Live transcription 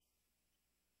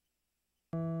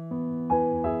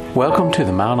Welcome to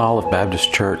the Mount Olive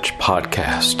Baptist Church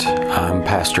podcast. I'm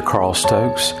Pastor Carl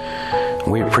Stokes.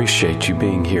 We appreciate you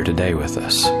being here today with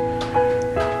us.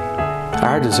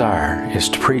 Our desire is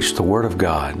to preach the Word of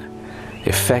God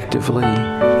effectively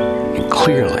and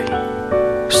clearly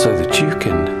so that you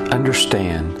can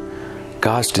understand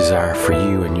God's desire for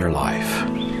you in your life.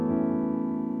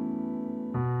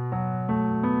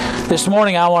 This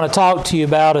morning I want to talk to you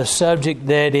about a subject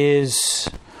that is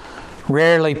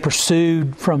rarely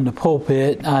pursued from the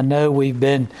pulpit. I know we've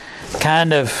been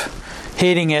kind of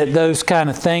hitting at those kind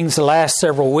of things the last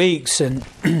several weeks, and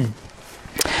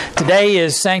today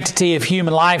is Sanctity of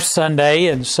Human Life Sunday,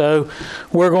 and so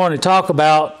we're going to talk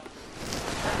about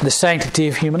the sanctity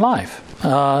of human life.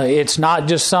 It's not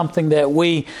just something that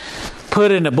we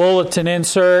put in a bulletin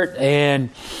insert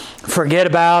and forget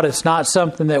about. It's not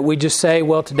something that we just say,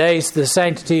 well, today's the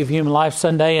Sanctity of Human Life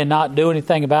Sunday and not do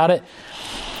anything about it.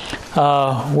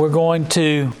 We're going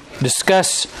to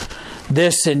discuss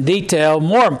this in detail.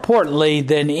 More importantly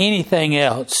than anything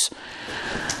else,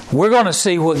 we're going to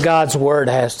see what God's Word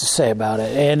has to say about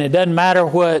it. And it doesn't matter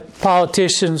what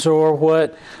politicians or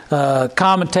what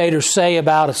commentators say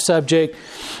about a subject.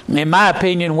 In my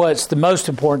opinion, what's the most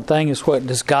important thing is what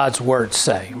does God's Word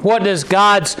say? What does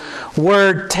God's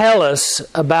Word tell us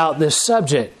about this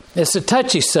subject? It's a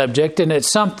touchy subject, and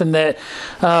it's something that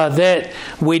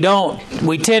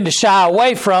we tend to shy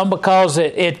away from because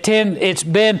it's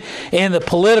been in the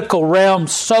political realm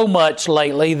so much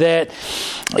lately that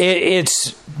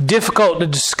it's difficult to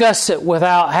discuss it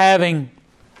without having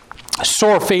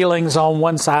sore feelings on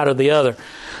one side or the other.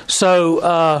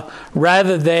 So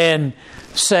rather than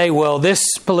say, well,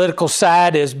 this political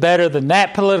side is better than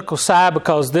that political side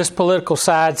because this political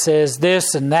side says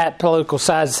this and that political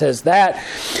side says that,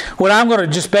 what I'm going to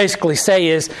just basically say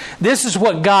is, this is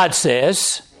what God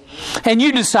says, and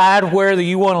you decide whether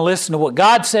you want to listen to what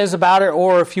God says about it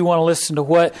or if you want to listen to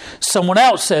what someone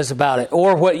else says about it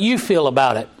or what you feel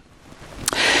about it.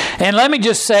 And let me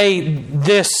just say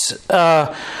this,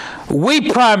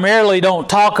 we primarily don't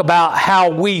talk about how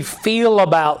we feel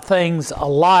about things a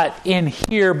lot in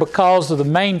here because of the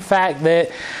main fact that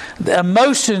the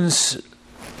emotions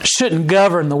shouldn't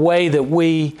govern the way that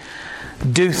we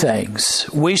do things.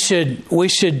 We should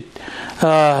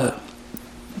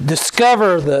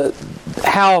discover the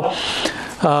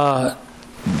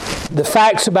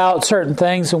facts about certain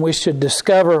things, and we should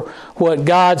discover what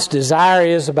God's desire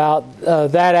is about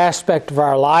that aspect of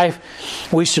our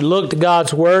life. We should look to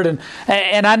God's Word,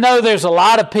 and I know there's a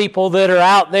lot of people that are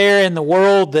out there in the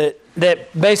world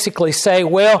that basically say,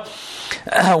 well,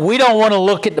 we don't want to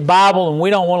look at the Bible and we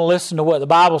don't want to listen to what the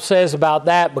Bible says about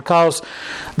that because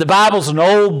the Bible's an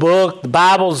old book. The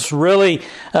Bible's really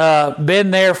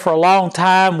been there for a long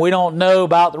time. We don't know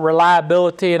about the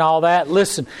reliability and all that.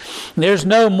 Listen, there's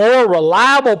no more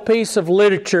reliable piece of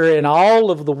literature in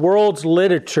all of the world's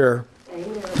literature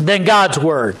than God's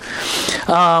Word.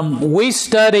 We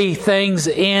study things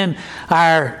in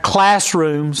our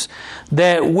classrooms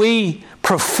that we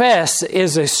profess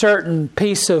is a certain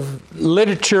piece of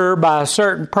literature by a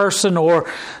certain person or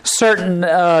certain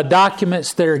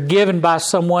documents that are given by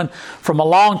someone from a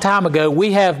long time ago.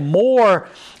 We have more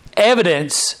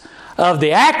evidence of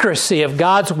the accuracy of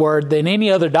God's Word than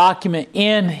any other document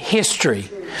in history.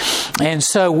 And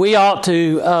so we ought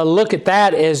to look at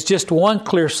that as just one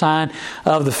clear sign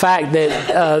of the fact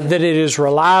that it is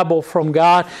reliable from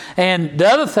God. And the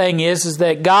other thing is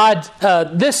that God,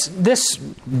 this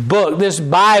book, this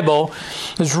Bible,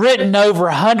 is written over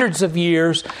hundreds of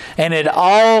years, and it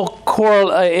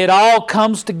all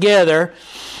comes together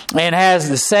and has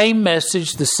the same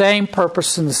message, the same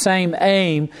purpose, and the same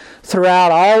aim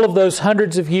throughout all of those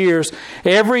hundreds of years.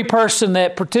 Every person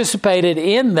that participated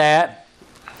in that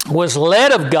was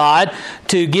led of God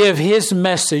to give His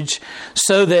message,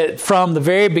 so that from the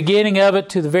very beginning of it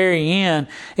to the very end,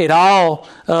 it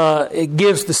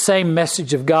gives the same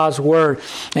message of God's Word.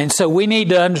 And so we need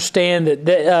to understand that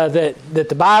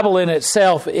the Bible in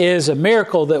itself is a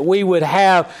miracle that we would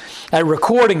have a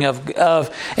recording of,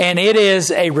 and it is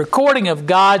a recording of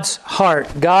God's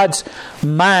heart, God's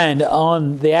mind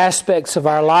on the aspects of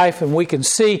our life, and we can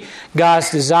see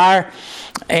God's desire,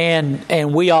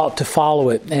 and we ought to follow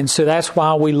it. And so that's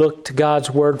why we look to God's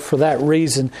Word for that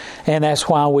reason, and that's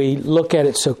why we look at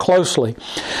it so closely.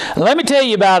 Let me tell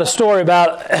you about a story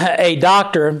about a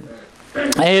doctor.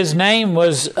 His name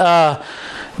was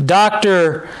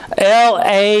Dr.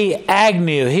 L.A.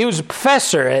 Agnew. He was a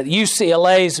professor at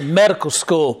UCLA's medical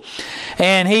school,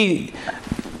 and he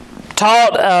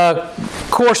taught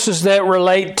courses that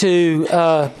relate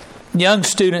to young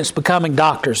students becoming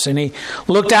doctors. And he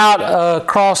looked out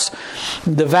across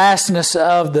the vastness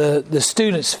of the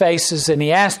students' faces, and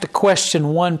he asked a question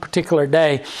one particular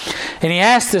day. And he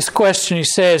asked this question, he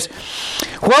says,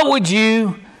 what would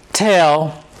you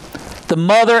tell the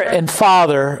mother and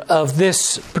father of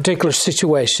this particular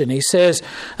situation? He says,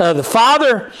 the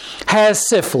father has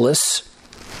syphilis,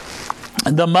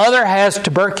 the mother has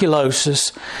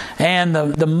tuberculosis, and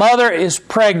the mother is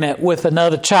pregnant with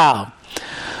another child.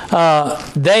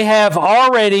 They have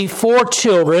already 4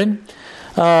 children.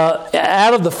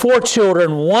 Out of the 4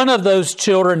 children, one of those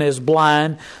children is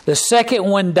blind, the second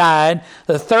one died,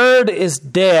 the third is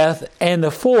deaf, and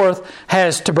the fourth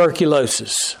has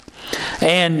tuberculosis.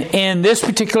 And in this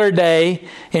particular day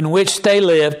in which they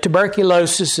live,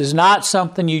 tuberculosis is not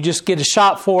something you just get a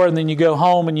shot for and then you go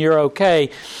home and you're okay.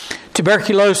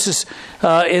 Tuberculosis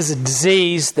is a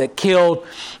disease that killed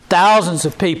thousands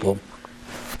of people.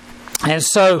 And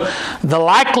so the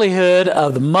likelihood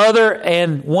of the mother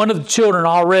and one of the children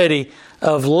already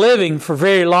of living for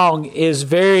very long is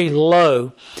very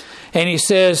low. And he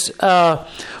says,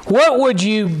 what would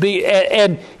you be...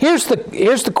 And here's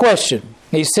the question.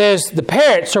 He says, the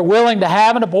parents are willing to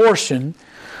have an abortion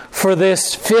for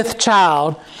this 5th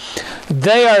child.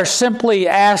 They are simply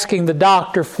asking the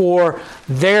doctor for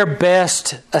their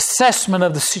best assessment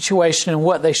of the situation and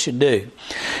what they should do.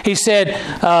 He said,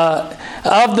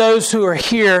 of those who are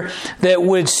here that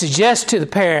would suggest to the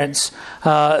parents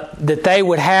that they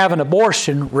would have an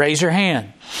abortion, raise your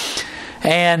hand.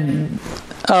 And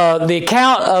the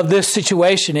account of this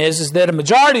situation is that a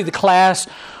majority of the class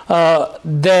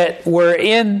that were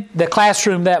in the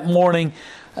classroom that morning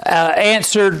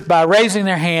answered by raising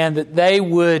their hand that they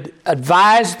would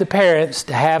advise the parents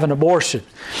to have an abortion.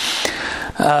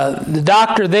 The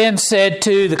doctor then said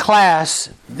to the class,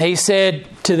 he said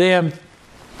to them,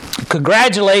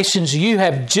 congratulations, you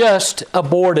have just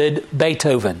aborted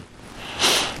Beethoven.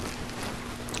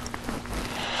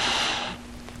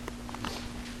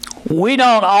 We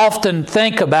don't often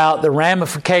think about the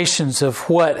ramifications of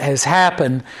what has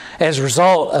happened as a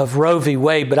result of Roe v.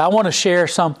 Wade, but I want to share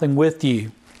something with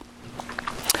you.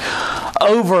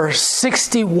 Over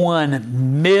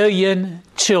 61 million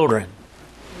children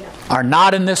are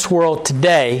not in this world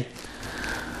today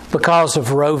because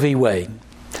of Roe v. Wade.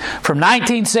 From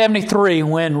 1973,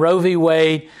 when Roe v.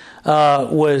 Wade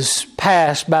was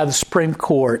passed by the Supreme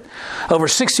Court, over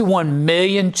 61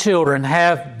 million children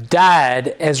have died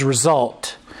as a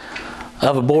result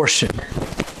of abortion.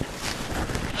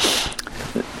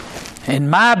 In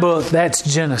my book, that's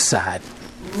genocide.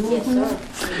 Yes, sir.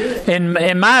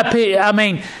 In my opinion, I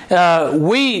mean,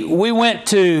 we went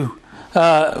to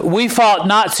we fought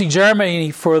Nazi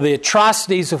Germany for the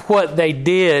atrocities of what they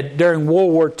did during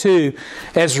World War II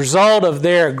as a result of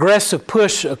their aggressive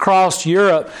push across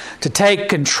Europe to take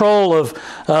control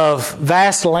of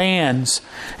vast lands.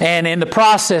 And in the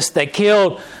process, they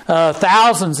killed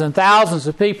thousands and thousands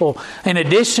of people. In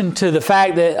addition to the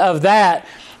fact that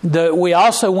we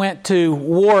also went to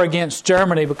war against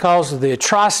Germany because of the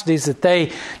atrocities that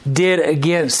they did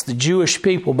against the Jewish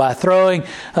people by throwing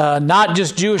not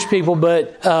just Jewish people,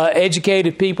 but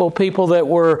educated people that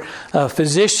were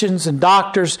physicians and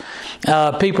doctors,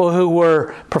 people who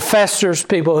were professors,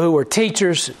 people who were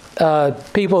teachers,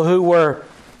 people who were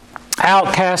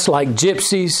outcasts like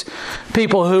gypsies,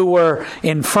 people who were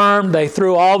infirm. They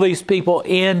threw all these people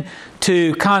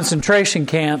into concentration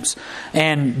camps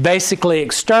and basically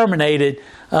exterminated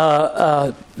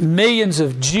millions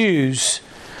of Jews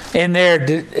in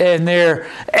their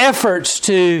efforts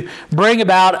to bring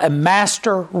about a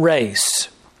master race.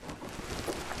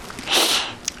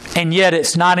 And yet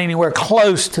it's not anywhere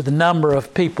close to the number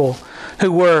of people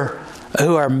who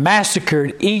are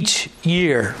massacred each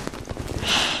year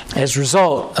as a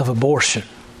result of abortion.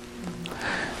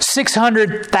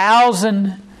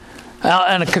 600,000,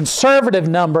 and a conservative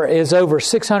number is over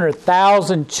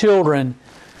 600,000 children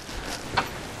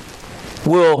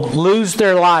will lose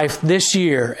their life this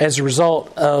year as a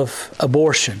result of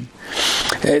abortion.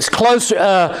 It's closer.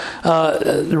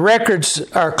 The records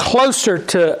are closer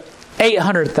to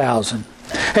 800,000.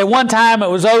 At one time, it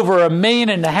was over 1.5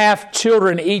 million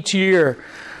children each year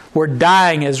were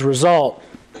dying as a result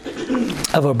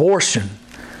of abortion.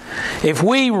 If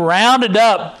we rounded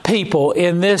up people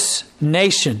in this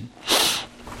nation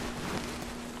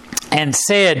and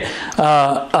said,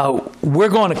 we're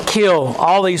going to kill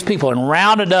all these people, and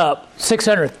rounded up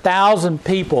 600,000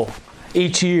 people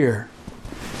each year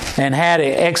and had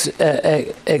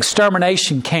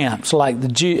extermination camps like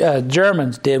the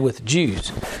Germans did with the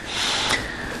Jews,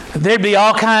 there'd be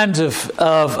all kinds of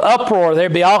uproar.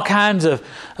 There'd be all kinds of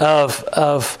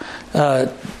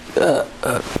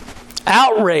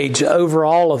outrage over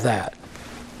all of that.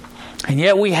 And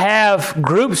yet we have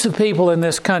groups of people in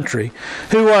this country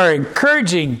who are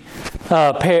encouraging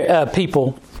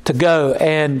people to go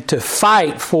and to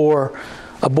fight for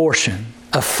abortion,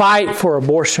 a fight for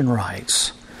abortion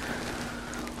rights.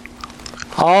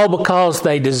 All because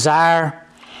they desire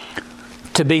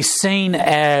to be seen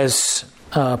as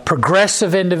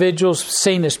progressive individuals,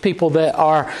 seen as people that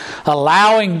are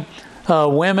allowing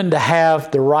women to have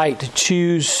the right to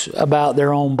choose about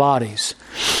their own bodies.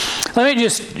 Let me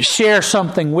just share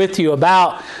something with you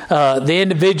about the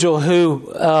individual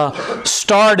who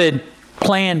started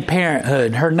Planned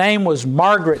Parenthood. Her name was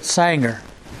Margaret Sanger.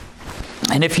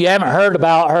 And if you haven't heard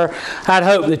about her, I'd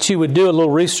hope that you would do a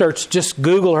little research. Just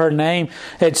Google her name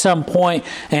at some point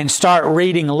and start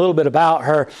reading a little bit about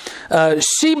her.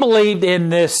 She believed in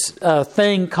this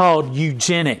thing called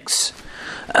eugenics,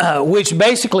 which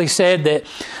basically said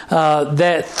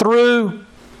that through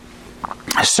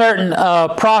certain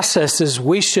processes,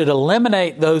 we should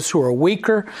eliminate those who are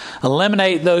weaker,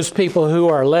 eliminate those people who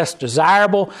are less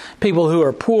desirable, people who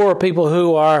are poor, people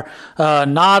who are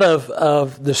not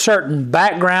of the certain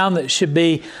background that should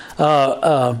be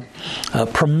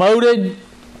promoted.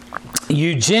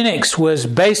 Eugenics was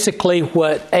basically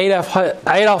what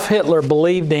Adolf Hitler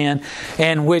believed in,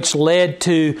 and which led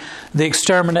to the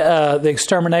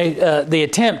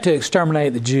attempt to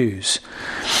exterminate the Jews.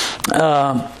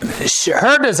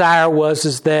 Her desire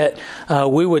was that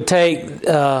we would take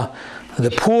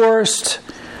the poorest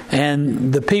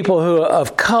and the people who are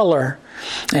of color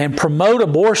and promote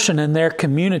abortion in their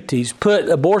communities, put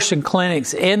abortion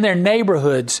clinics in their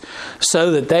neighborhoods so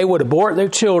that they would abort their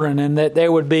children, and that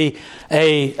there would be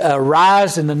a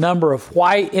rise in the number of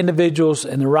white individuals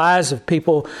and the rise of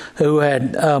people who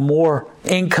had more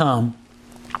income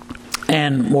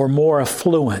and were more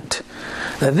affluent.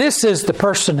 Now, this is the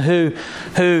person who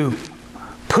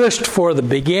pushed for the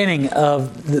beginning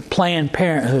of the Planned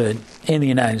Parenthood in the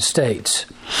United States.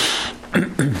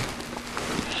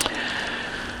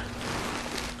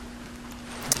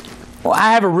 Well,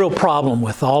 I have a real problem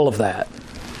with all of that.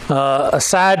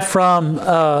 Aside from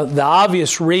the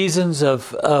obvious reasons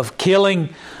of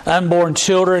killing unborn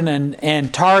children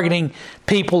and targeting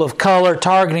people of color,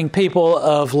 targeting people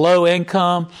of low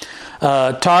income,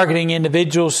 targeting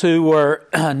individuals who were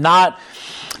not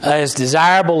as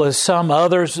desirable as some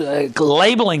others,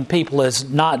 labeling people as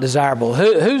not desirable.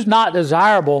 Who's not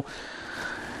desirable?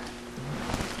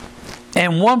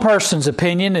 And one person's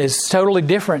opinion is totally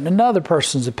different than another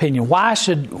person's opinion. Why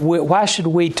should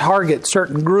we target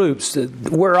certain groups?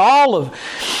 Where all of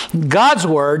God's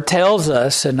Word tells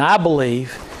us, and I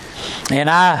believe, and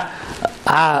I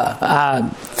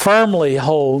firmly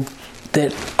hold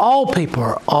that all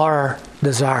people are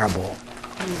desirable.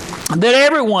 That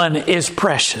everyone is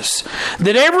precious.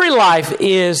 That every life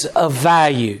is of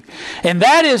value. And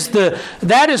that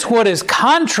is what is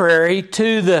contrary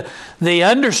to the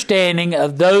understanding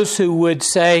of those who would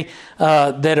say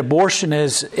that abortion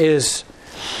is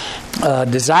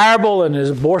desirable and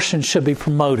abortion should be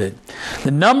promoted.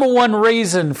 The number one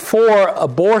reason for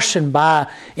abortion by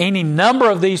any number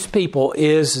of these people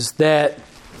is that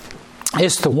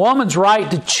it's the woman's right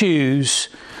to choose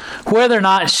whether or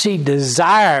not she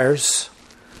desires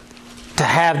to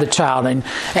have the child.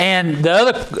 And the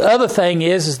other thing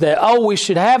is that, we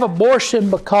should have abortion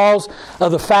because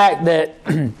of the fact that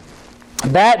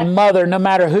that mother, no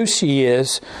matter who she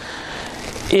is,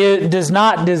 does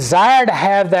not desire to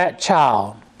have that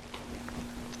child.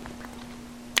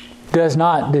 Does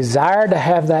not desire to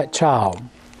have that child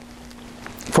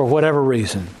for whatever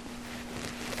reason.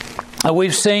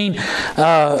 We've seen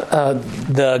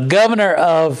the governor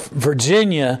of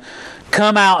Virginia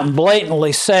come out and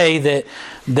blatantly say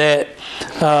that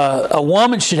a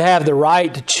woman should have the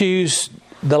right to choose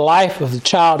the life of the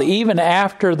child even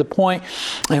after the point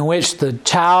in which the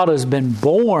child has been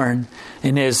born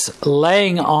and is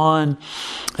laying on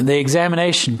the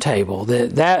examination table.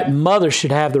 That mother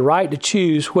should have the right to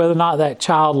choose whether or not that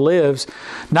child lives,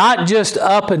 not just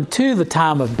up until the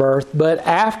time of birth, but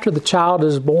after the child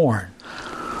is born.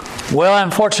 Well,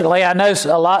 unfortunately, I know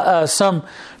some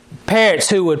parents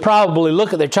who would probably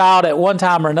look at their child at one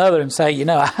time or another and say,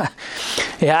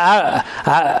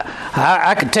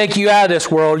 I could take you out of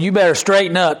this world. You better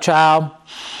straighten up, child.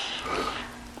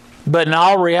 But in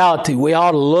all reality, we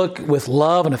ought to look with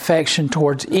love and affection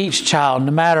towards each child,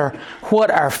 no matter what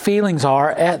our feelings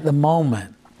are at the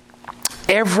moment.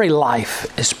 Every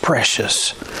life is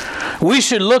precious. We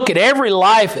should look at every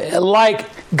life like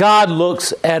God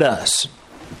looks at us.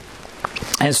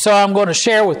 And so I'm going to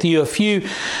share with you a few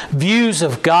views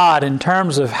of God in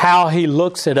terms of how He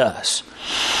looks at us.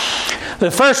 The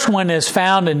first one is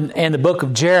found in the book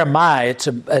of Jeremiah.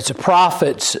 It's a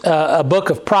prophet's a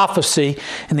book of prophecy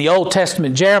in the Old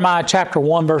Testament. Jeremiah chapter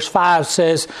 1 verse 5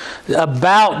 says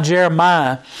about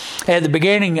Jeremiah at the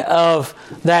beginning of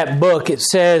that book. It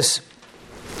says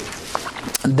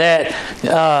that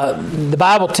the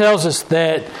Bible tells us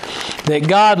that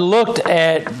God looked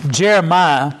at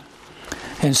Jeremiah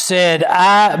and said,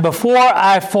 "Before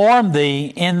I formed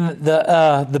thee in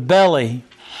the belly,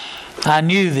 I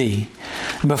knew thee.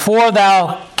 Before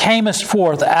thou camest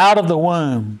forth out of the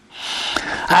womb,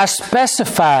 I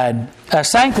sanctified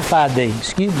thee."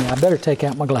 Excuse me, I better take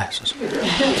out my glasses.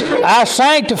 "I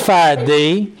sanctified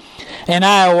thee, and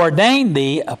I ordained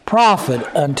thee a prophet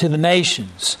unto the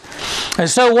nations." And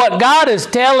so what God is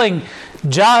telling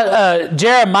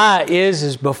Jeremiah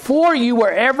is before you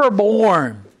were ever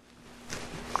born,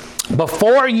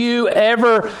 before you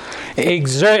ever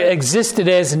existed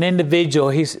as an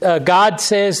individual, God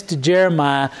says to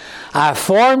Jeremiah, "I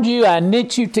formed you, I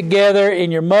knit you together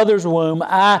in your mother's womb.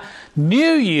 I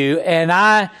knew you, and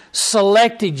I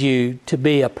selected you to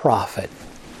be a prophet."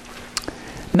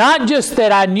 Not just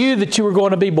that I knew that you were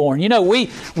going to be born. You know,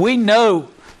 we know,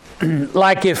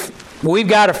 like if we've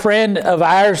got a friend of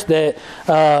ours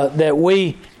that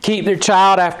we keep their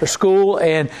child after school,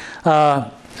 and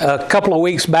a couple of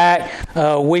weeks back,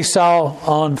 we saw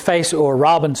on Facebook, or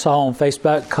Robin saw on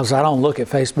Facebook, because I don't look at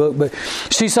Facebook, but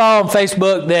she saw on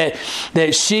Facebook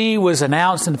that she was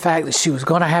announcing the fact that she was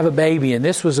going to have a baby. And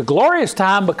this was a glorious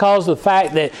time because of the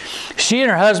fact that she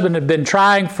and her husband had been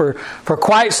trying for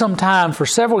quite some time, for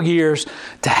several years,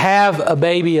 to have a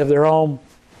baby of their own.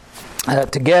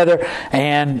 Together,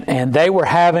 and they were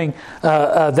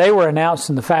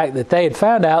announcing the fact that they had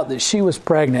found out that she was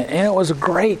pregnant, and it was a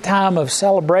great time of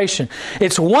celebration.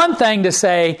 It's one thing to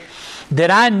say that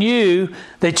I knew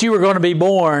that you were going to be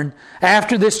born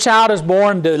after this child is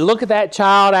born, to look at that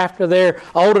child after they're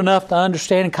old enough to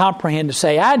understand and comprehend, to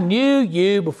say, "I knew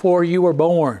you before you were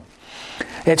born."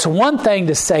 It's one thing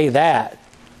to say that,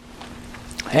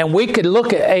 and we could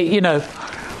look at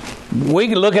we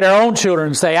can look at our own children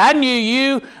and say, "I knew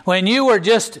you when you were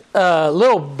just a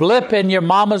little blip in your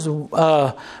mama's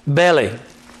belly."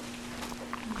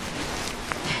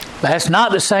 That's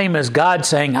not the same as God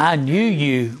saying, "I knew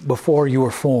you before you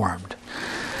were formed."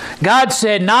 God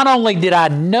said, "Not only did I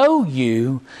know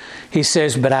you," He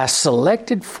says, "but I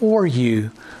selected for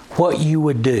you what you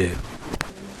would do."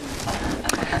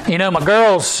 You know, my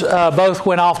girls both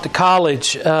went off to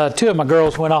college. Two of my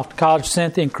girls went off to college,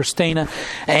 Cynthia and Christina.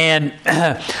 And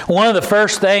one of the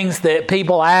first things that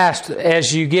people ask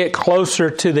as you get closer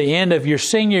to the end of your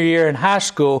senior year in high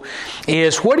school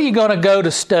is, "What are you going to go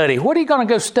to study? What are you going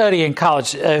to go study in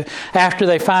college?" After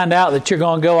they find out that you're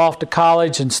going to go off to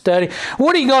college and study,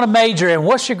 what are you going to major in?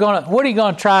 What are you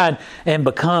going to try and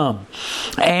become?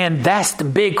 And that's the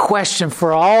big question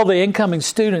for all the incoming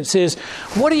students is,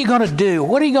 what are you going to do?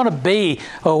 What are you going to be?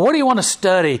 What do you want to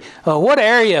study? What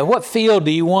area, what field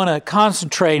do you want to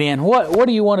concentrate in? What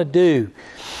do you want to do?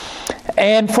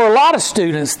 And for a lot of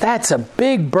students, that's a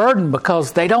big burden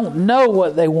because they don't know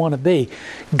what they want to be.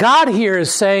 God here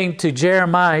is saying to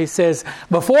Jeremiah, He says,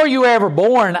 "Before you were ever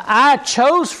born, I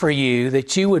chose for you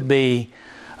that you would be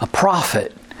a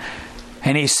prophet."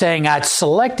 And He's saying, "I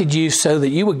selected you so that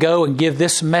you would go and give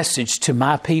this message to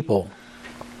my people."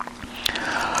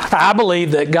 I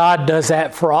believe that God does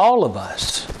that for all of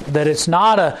us. That it's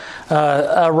not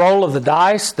a roll of the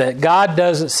dice. That God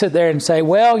doesn't sit there and say,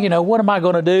 "Well, what am I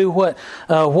going to do? What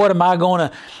am I going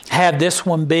to have this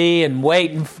one be?" and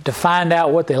wait to find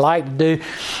out what they like to do.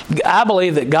 I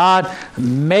believe that God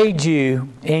made you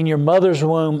in your mother's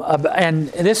womb, and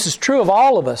this is true of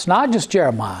all of us, not just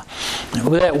Jeremiah.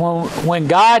 That when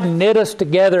God knit us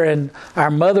together in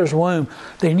our mother's womb,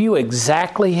 He knew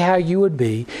exactly how you would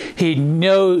be. He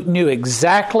knew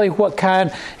exactly what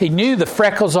kind. He knew the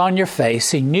freckles on your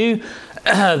face. He knew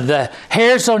the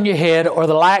hairs on your head, or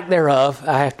the lack thereof.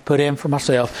 I have to put in for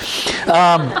myself.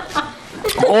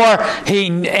 He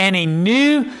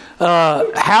knew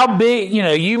how big.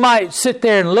 You might sit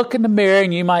there and look in the mirror,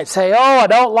 and you might say, "Oh, I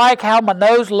don't like how my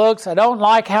nose looks. I don't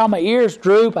like how my ears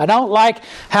droop. I don't like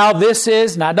how this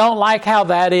is, and I don't like how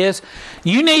that is."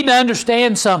 You need to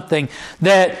understand something,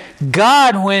 that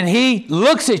God, when He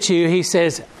looks at you, He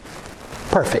says,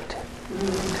 "Perfect.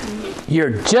 You're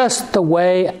just the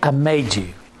way I made you."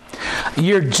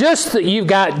 You've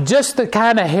got just the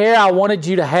kind of hair I wanted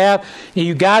you to have.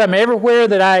 You got them everywhere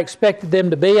that I expected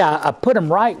them to be. I put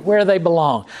them right where they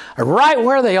belong, right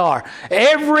where they are.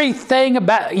 Everything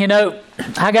about,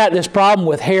 I got this problem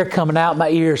with hair coming out my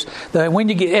ears. The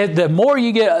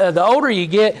older you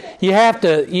get, you have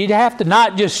to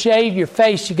not just shave your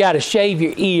face. You got to shave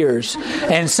your ears,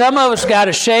 and some of us got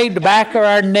to shave the back of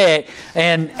our neck,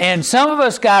 and some of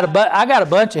us I got a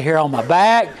bunch of hair on my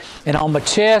back and on my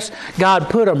chest. God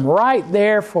put them right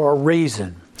there for a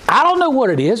reason. I don't know what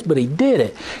it is, but He did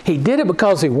it. He did it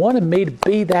because He wanted me to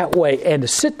be that way. And to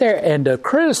sit there and to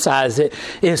criticize it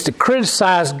is to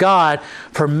criticize God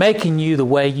for making you the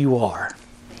way you are.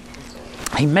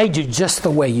 He made you just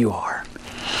the way you are.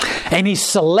 And He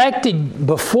selected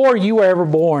before you were ever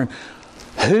born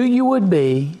who you would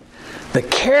be, the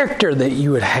character that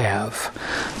you would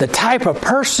have, the type of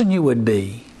person you would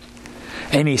be.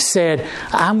 And He said,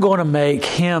 I'm going to make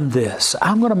him this.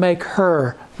 I'm going to make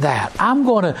her that.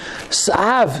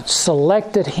 I've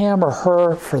selected him or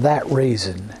her for that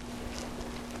reason.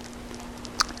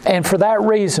 And for that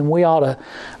reason, we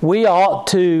ought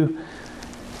to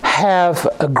have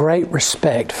a great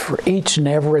respect for each and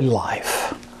every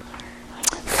life.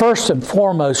 First and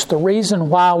foremost, the reason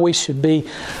why we should be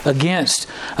against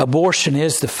abortion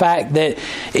is the fact that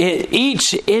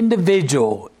each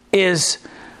individual is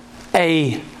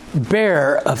a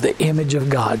bearer of the image of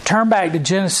God. Turn back to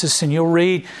Genesis and you'll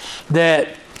read that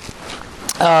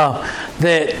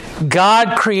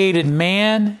God created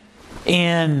man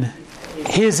in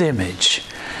His image.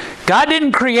 God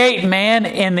didn't create man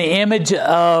in the image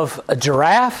of a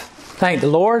giraffe. Thank the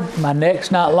Lord, my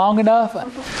neck's not long enough.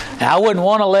 I wouldn't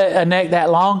want to let a neck that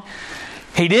long.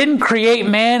 He didn't create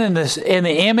man in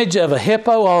the image of a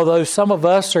hippo, although some of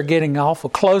us are getting awful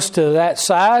close to that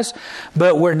size.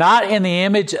 But we're not in the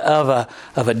image of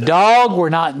a dog. We're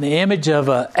not in the image of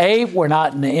an ape. We're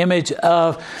not in the image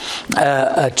of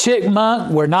a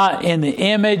chipmunk. We're not in the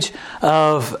image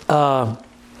of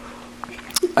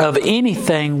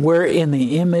anything. We're in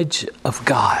the image of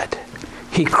God.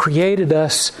 He created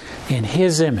us in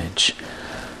His image.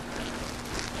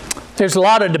 There's a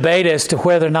lot of debate as to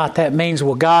whether or not that means,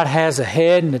 well, God has a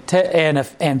head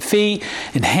and feet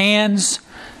and hands,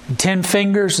 and 10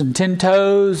 fingers and 10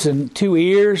 toes and 2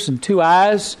 ears and 2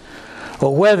 eyes,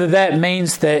 or whether that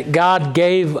means that God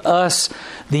gave us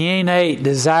the innate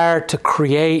desire to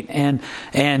create and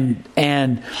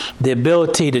the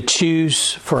ability to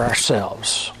choose for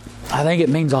ourselves. I think it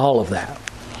means all of that.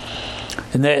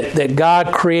 And that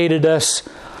God created us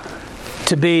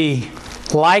to be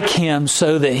like Him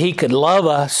so that He could love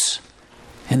us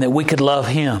and that we could love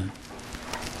Him.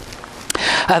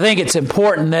 I think it's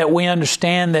important that we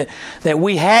understand that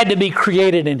we had to be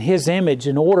created in His image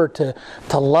in order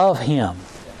to love Him.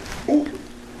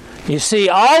 You see,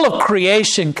 all of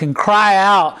creation can cry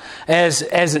out, as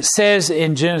it says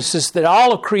in Genesis, that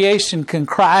all of creation can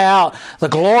cry out the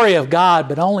glory of God,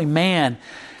 but only man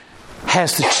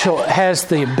has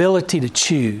the ability to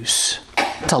choose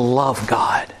to love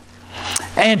God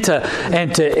and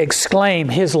to exclaim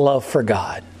His love for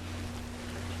God.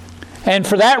 And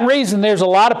for that reason, there's a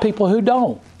lot of people who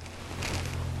don't.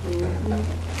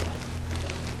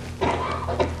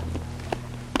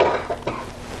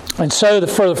 And so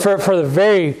for the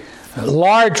very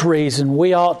large reason,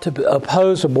 we ought to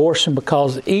oppose abortion,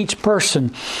 because each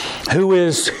person who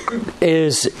is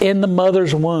in the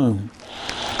mother's womb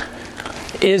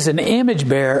is an image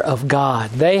bearer of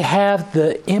God. They have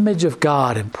the image of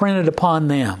God imprinted upon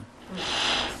them.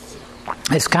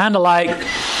 It's kind of like,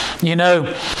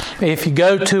 if you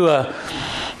go to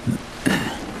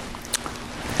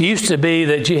used to be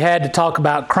that you had to talk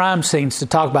about crime scenes to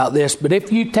talk about this, but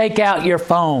if you take out your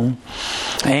phone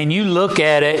and you look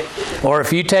at it, or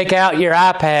if you take out your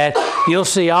iPad, you'll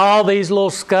see all these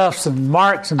little scuffs and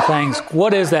marks and things.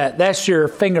 What is that? That's your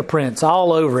fingerprints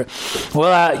all over it.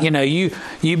 Well,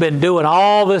 you've been doing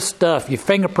all this stuff. Your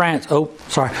fingerprints, all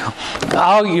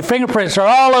your fingerprints are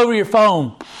all over your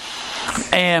phone.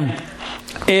 And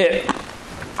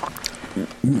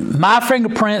my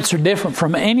fingerprints are different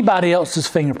from anybody else's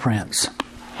fingerprints.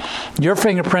 Your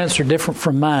fingerprints are different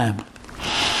from mine.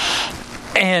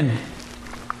 And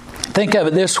think of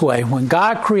it this way. When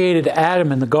God created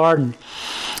Adam in the garden,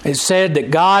 it said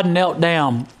that God knelt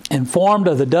down and formed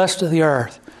of the dust of the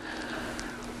earth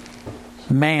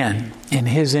man in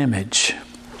His image.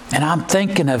 And I'm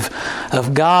thinking of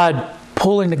God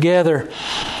pulling together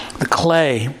the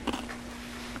clay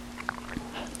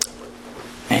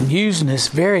and using His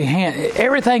very hand.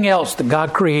 Everything else that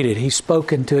God created, He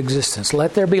spoke into existence.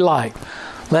 Let there be light.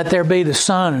 Let there be the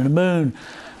sun and the moon,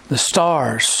 the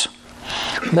stars.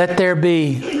 Let there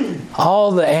be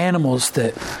all the animals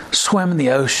that swim in the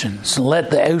oceans, and let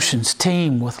the oceans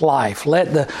teem with life.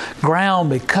 Let the ground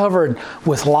be covered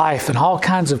with life and all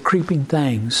kinds of creeping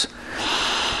things.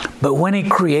 But when He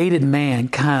created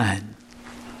mankind,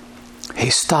 He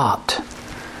stopped,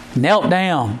 knelt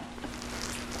down,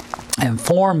 and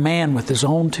formed man with His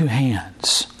own two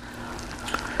hands.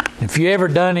 If you ever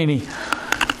done any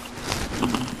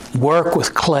work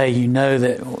with clay, you know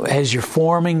that as you're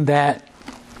forming that,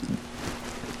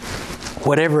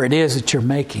 whatever it is that you're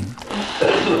making,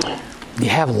 you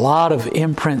have a lot of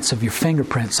imprints of your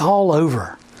fingerprints all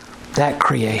over that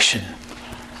creation.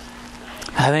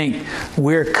 I think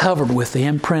we're covered with the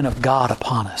imprint of God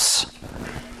upon us,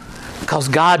 because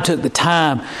God took the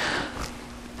time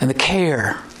and the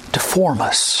care to form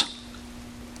us.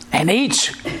 And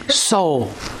each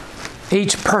soul,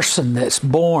 each person that's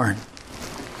born,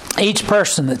 each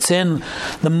person that's in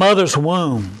the mother's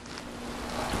womb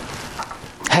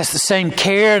has the same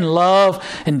care and love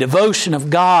and devotion of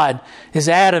God as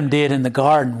Adam did in the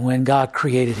garden when God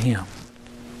created him.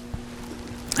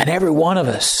 And every one of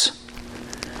us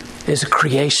is a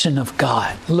creation of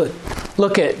God.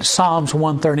 Look at Psalms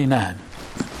 139.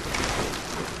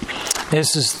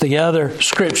 This is the other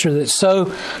scripture that's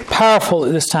so powerful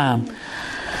at this time.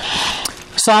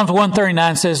 Psalms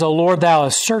 139 says, O Lord, Thou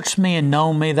hast searched me and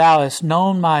known me. Thou hast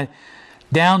known my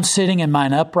down sitting and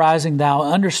mine uprising. Thou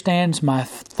understandest my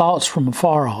thoughts from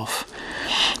afar off.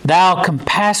 Thou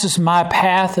compassest my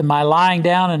path and my lying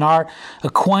down, and art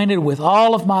acquainted with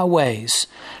all of my ways.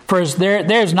 For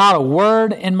there is not a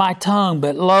word in my tongue,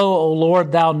 but lo, O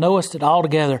Lord, Thou knowest it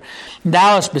altogether.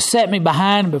 Thou hast beset me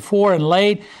behind and before, and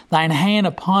laid Thine hand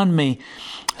upon me.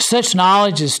 Such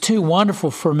knowledge is too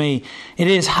wonderful for me. It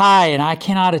is high, and I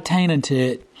cannot attain unto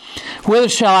it. Whither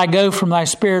shall I go from Thy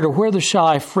Spirit, or whither shall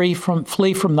I flee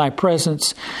from Thy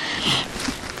presence?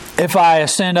 If I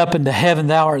ascend up into heaven,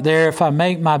 Thou art there. If I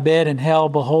make my bed in hell,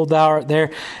 behold, Thou art there.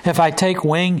 If I take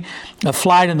wing of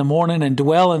flight in the morning, and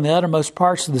dwell in the uttermost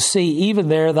parts of the sea, even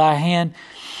there Thy hand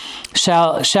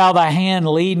shall Thy hand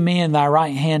lead me, and Thy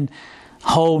right hand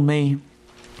hold me.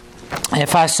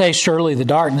 If I say, surely the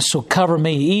darkness shall cover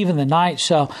me, even the night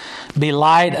shall be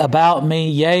light about me.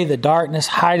 Yea, the darkness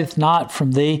hideth not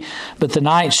from Thee, but the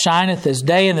night shineth as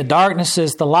day, and the darkness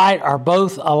as the light are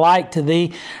both alike to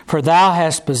Thee. For Thou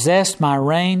hast possessed my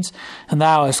reins, and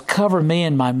Thou hast covered me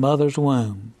in my mother's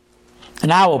womb.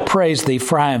 And I will praise Thee,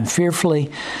 for I am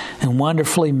fearfully and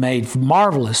wonderfully made.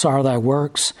 Marvelous are Thy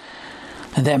works,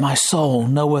 and that my soul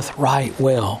knoweth right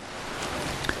well.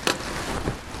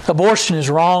 Abortion is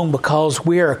wrong because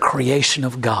we are a creation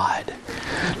of God.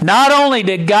 Not only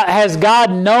has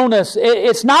God known us,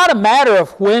 it's not a matter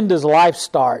of when does life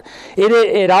start.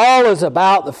 It all is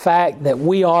about the fact that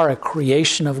we are a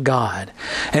creation of God.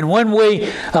 And when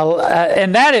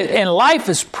and life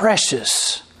is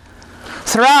precious.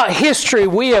 Throughout history,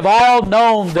 we have all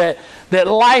known that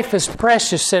life is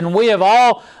precious, and we have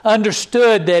all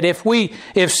understood that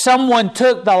if someone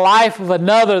took the life of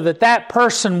another, that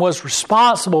person was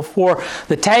responsible for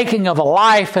the taking of a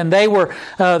life, and they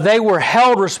were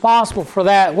held responsible for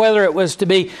that, whether it was to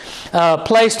be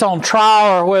placed on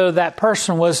trial or whether that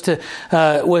person was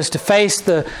to face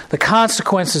the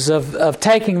consequences of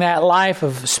taking that life,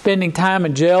 of spending time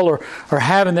in jail or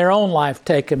having their own life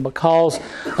taken because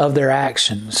of their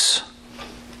actions.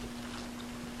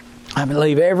 I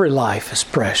believe every life is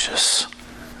precious.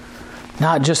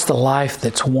 Not just the life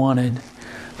that's wanted,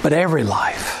 but every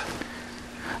life.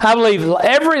 I believe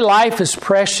every life is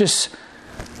precious,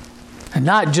 and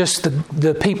not just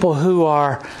the people who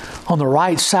are on the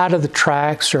right side of the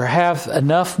tracks, or have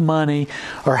enough money,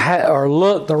 or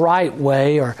look the right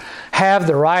way, or have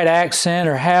the right accent,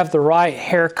 or have the right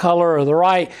hair color, or the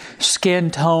right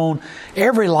skin tone.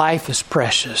 Every life is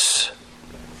precious.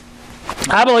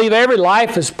 I believe every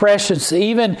life is precious,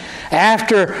 even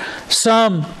after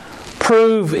some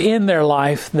prove in their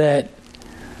life that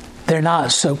they're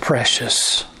not so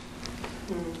precious.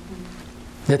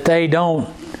 That they don't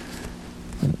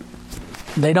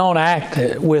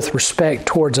act with respect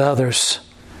towards others,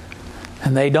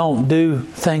 and they don't do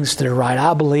things that are right.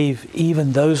 I believe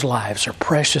even those lives are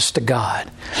precious to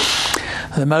God.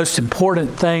 The most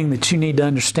important thing that you need to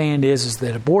understand is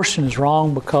that abortion is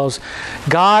wrong because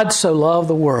God so loved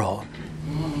the world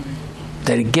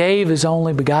that He gave His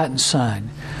only begotten Son,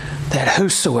 that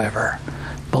whosoever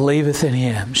believeth in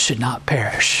Him should not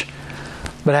perish,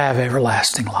 but have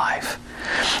everlasting life.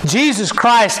 Jesus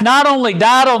Christ not only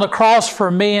died on the cross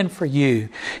for me and for you,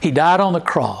 He died on the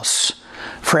cross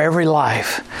for every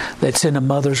life that's in a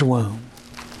mother's womb.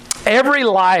 Every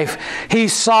life He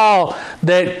saw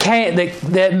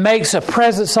that makes a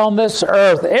presence on this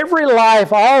earth, every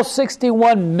life, all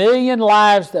 61 million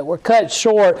lives that were cut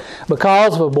short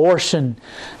because of abortion,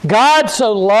 God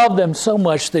so loved them so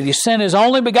much that He sent His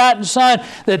only begotten Son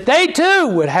that they too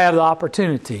would have the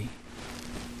opportunity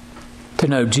to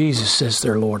know Jesus as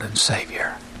their Lord and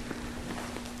Savior.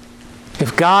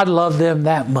 If God loved them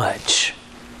that much,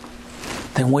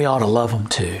 then we ought to love them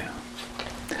too.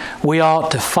 We ought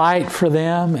to fight for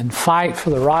them and fight for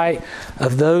the right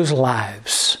of those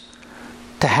lives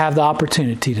to have the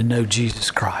opportunity to know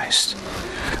Jesus Christ.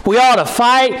 We ought to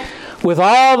fight with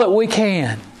all that we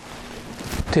can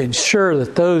to ensure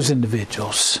that those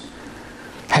individuals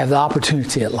have the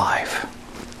opportunity at life.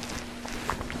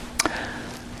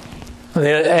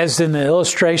 As in the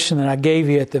illustration that I gave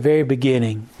you at the very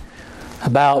beginning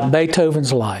about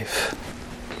Beethoven's life,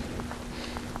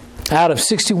 out of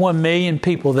 61 million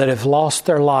people that have lost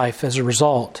their life as a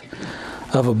result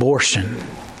of abortion,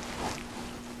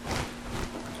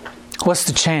 what's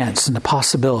the chance and the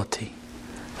possibility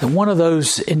that one of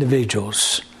those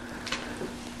individuals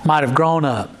might have grown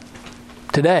up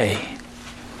today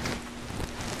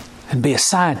and be a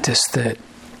scientist that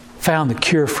found the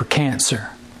cure for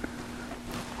cancer,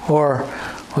 or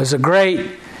was a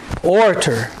great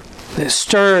orator that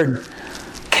stirred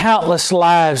countless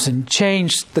lives and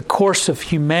changed the course of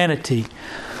humanity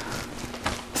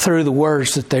through the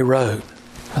words that they wrote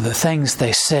or the things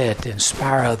they said to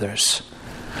inspire others?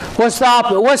 What's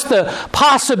the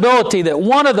possibility that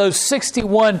one of those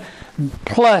 61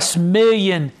 plus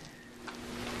million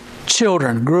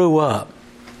children grew up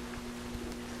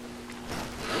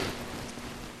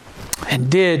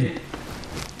and did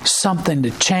something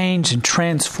to change and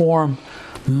transform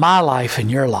my life and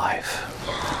your life?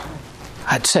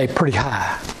 I'd say pretty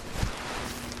high.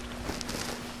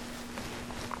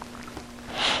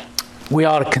 We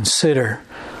ought to consider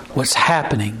what's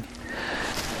happening.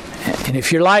 And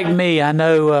if you're like me, I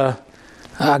know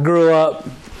I grew up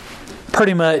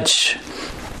pretty much,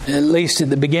 at least at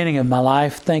the beginning of my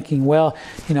life, thinking, well,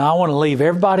 I want to leave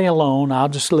everybody alone. I'll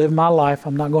just live my life.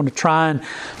 I'm not going to try and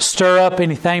stir up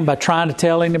anything by trying to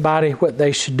tell anybody what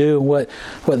they should do and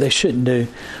what they shouldn't do.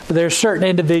 But there are certain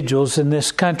individuals in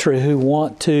this country who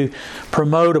want to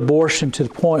promote abortion to the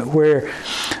point where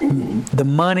the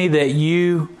money that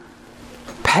you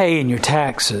pay in your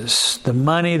taxes, the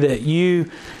money that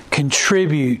you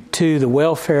contribute to the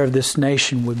welfare of this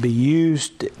nation would be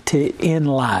used to end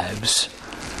lives,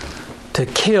 to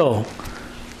kill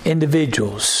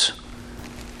individuals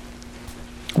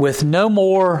with no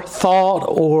more thought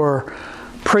or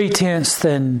pretense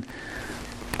than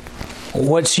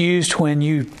what's used when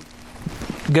you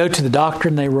go to the doctor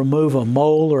and they remove a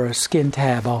mole or a skin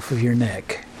tab off of your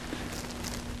neck.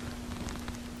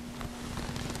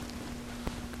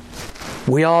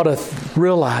 We ought to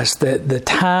realize that the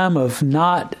time of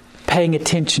not paying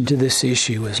attention to this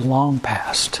issue is long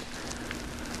past,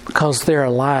 because there are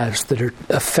lives that are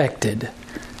affected.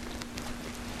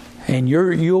 And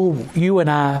you and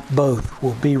I both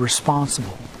will be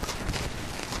responsible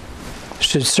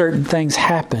should certain things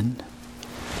happen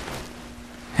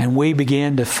and we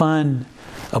begin to fund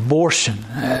abortion.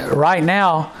 Right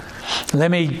now,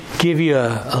 let me give you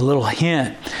a little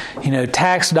hint.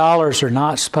 Tax dollars are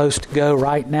not supposed to go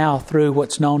right now through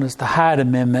what's known as the Hyde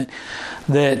Amendment,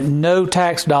 that no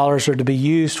tax dollars are to be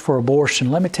used for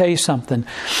abortion. Let me tell you something.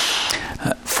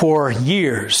 For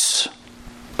years,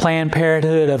 Planned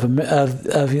Parenthood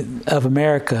of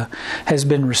America has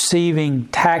been receiving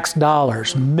tax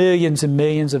dollars, millions and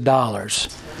millions of dollars,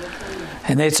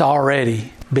 and it's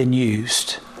already been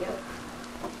used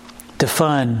to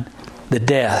fund the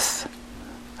death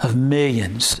of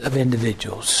millions of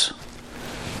individuals.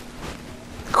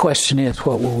 The question is,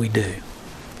 what will we do?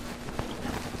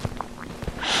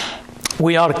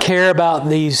 We ought to care about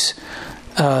this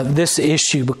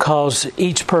issue because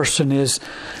each person is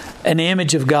an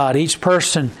image of God. Each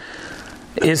person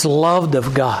is loved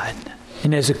of God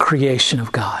and is a creation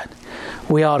of God.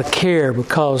 We ought to care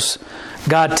because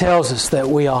God tells us that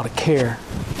we ought to care.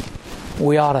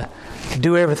 We ought to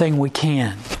do everything we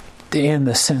can to end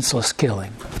the senseless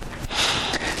killing.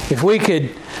 If we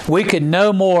could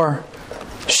no more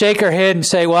shake our head and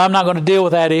say, well, I'm not going to deal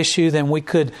with that issue, then we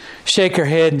could shake our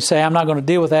head and say, I'm not going to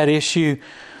deal with that issue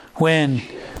when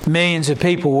millions of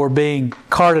people were being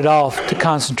carted off to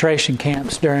concentration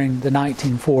camps during the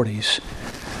 1940s.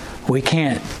 We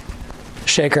can't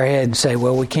shake our head and say,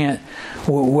 well, we can't,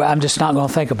 I'm just not going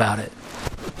to think about it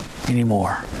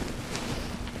anymore.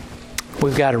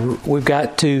 We've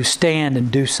got to stand and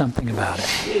do something about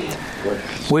it.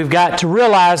 We've got to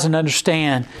realize and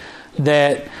understand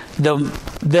that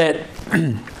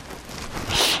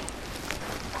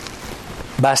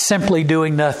by simply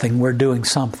doing nothing, we're doing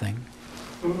something.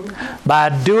 By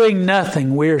doing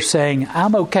nothing, we're saying,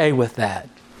 I'm okay with that.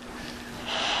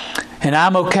 And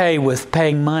I'm okay with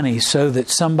paying money so that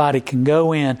somebody can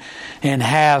go in and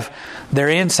have their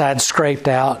insides scraped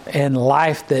out and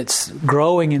life that's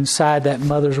growing inside that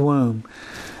mother's womb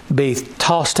be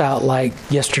tossed out like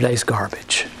yesterday's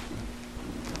garbage.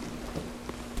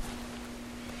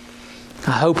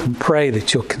 I hope and pray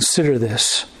that you'll consider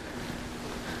this.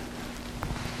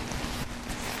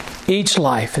 Each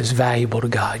life is valuable to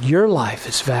God. Your life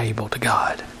is valuable to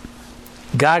God.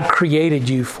 God created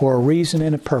you for a reason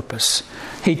and a purpose.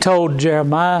 He told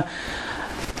Jeremiah,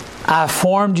 I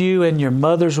formed you in your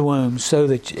mother's womb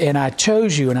and I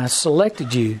chose you and I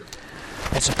selected you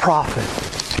as a prophet.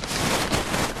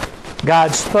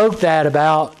 God spoke that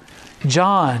about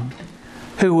John,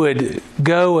 who would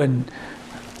go and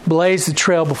blaze the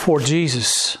trail before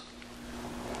Jesus.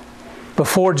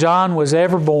 Before John was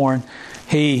ever born,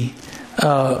 he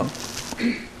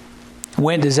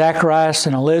went to Zacharias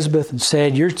and Elizabeth and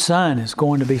said, your son is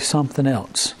going to be something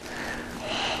else.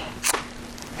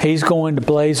 He's going to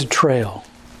blaze a trail.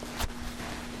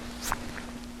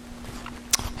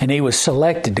 And he was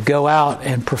selected to go out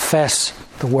and profess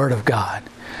the Word of God.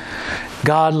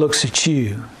 God looks at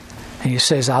you and He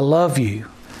says, I love you,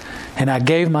 and I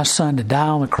gave my son to die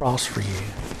on the cross for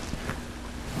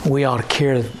you. We ought to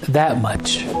care that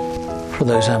much for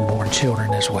those unborn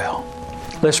children as well.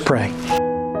 Let's pray.